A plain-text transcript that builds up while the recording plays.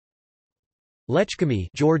Lechkhumi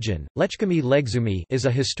Georgian, Lechkhumi Lechkhumi is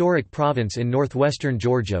a historic province in northwestern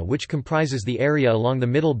Georgia which comprises the area along the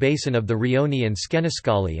middle basin of the Rioni and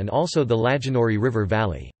Skeneskali and also the Lajanori River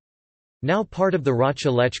Valley. Now part of the Racha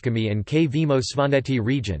Lechkhumi and K-Vimo Svaneti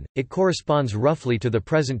region, it corresponds roughly to the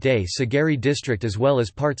present-day Sagari district as well as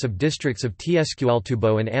parts of districts of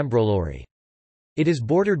Tsqaltubo and Ambrolori. It is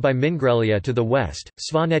bordered by Mingrelia to the west,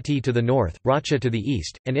 Svaneti to the north, Racha to the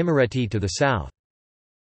east, and Imereti to the south.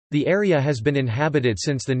 The area has been inhabited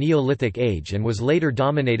since the Neolithic Age and was later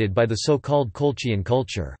dominated by the so-called Colchian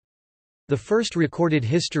culture. The first recorded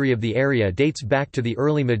history of the area dates back to the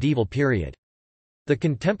early medieval period. The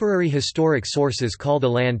contemporary historic sources call the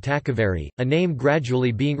land Takavari, a name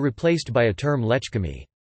gradually being replaced by a term Lechkhumi.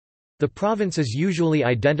 The province is usually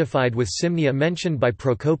identified with Simnia mentioned by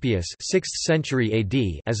Procopius 6th century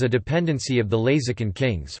AD as a dependency of the Lazican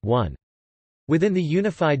kings 1. Within the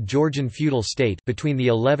unified Georgian feudal state between the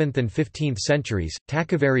 11th and 15th centuries,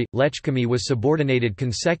 Takavari, Lechkhumi was subordinated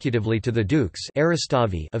consecutively to the dukes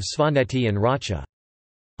of Svaneti and Racha.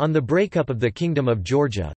 On the breakup of the Kingdom of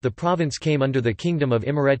Georgia, the province came under the Kingdom of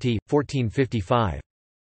Imereti, 1455.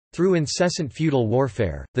 Through incessant feudal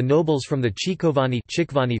warfare, the nobles from the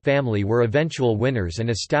Chikvani family were eventual winners and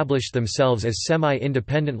established themselves as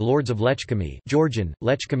semi-independent lords of Lechkhumi Georgian,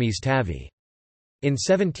 Lechkhumis Tavi. In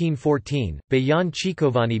 1714, Bayan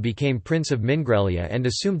Chikovani became Prince of Mingrelia and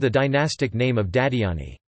assumed the dynastic name of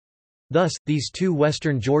Dadiani. Thus, these two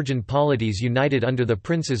western Georgian polities united under the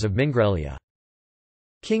princes of Mingrelia.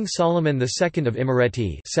 King Solomon II of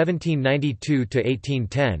Imereti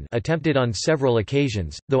 (1792–1810) attempted on several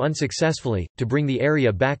occasions, though unsuccessfully, to bring the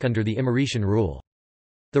area back under the Imeretian rule.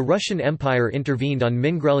 The Russian Empire intervened on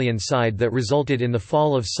Mingrelian side that resulted in the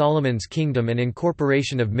fall of Solomon's kingdom and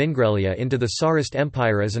incorporation of Mingrelia into the Tsarist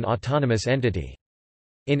Empire as an autonomous entity.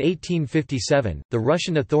 In 1857, the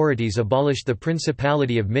Russian authorities abolished the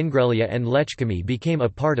Principality of Mingrelia and Lechkhumi became a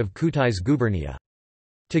part of Kutai's gubernia.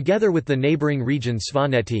 Together with the neighbouring region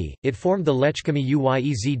Svaneti, it formed the Lechkhumi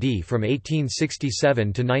Uyezd from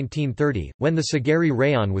 1867 to 1930, when the Sagari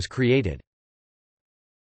Rayon was created.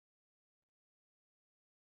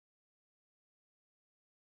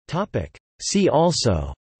 See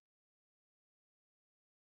also: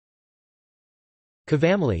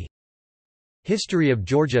 Kavamli, History of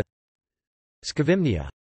Georgia, Skavimnia.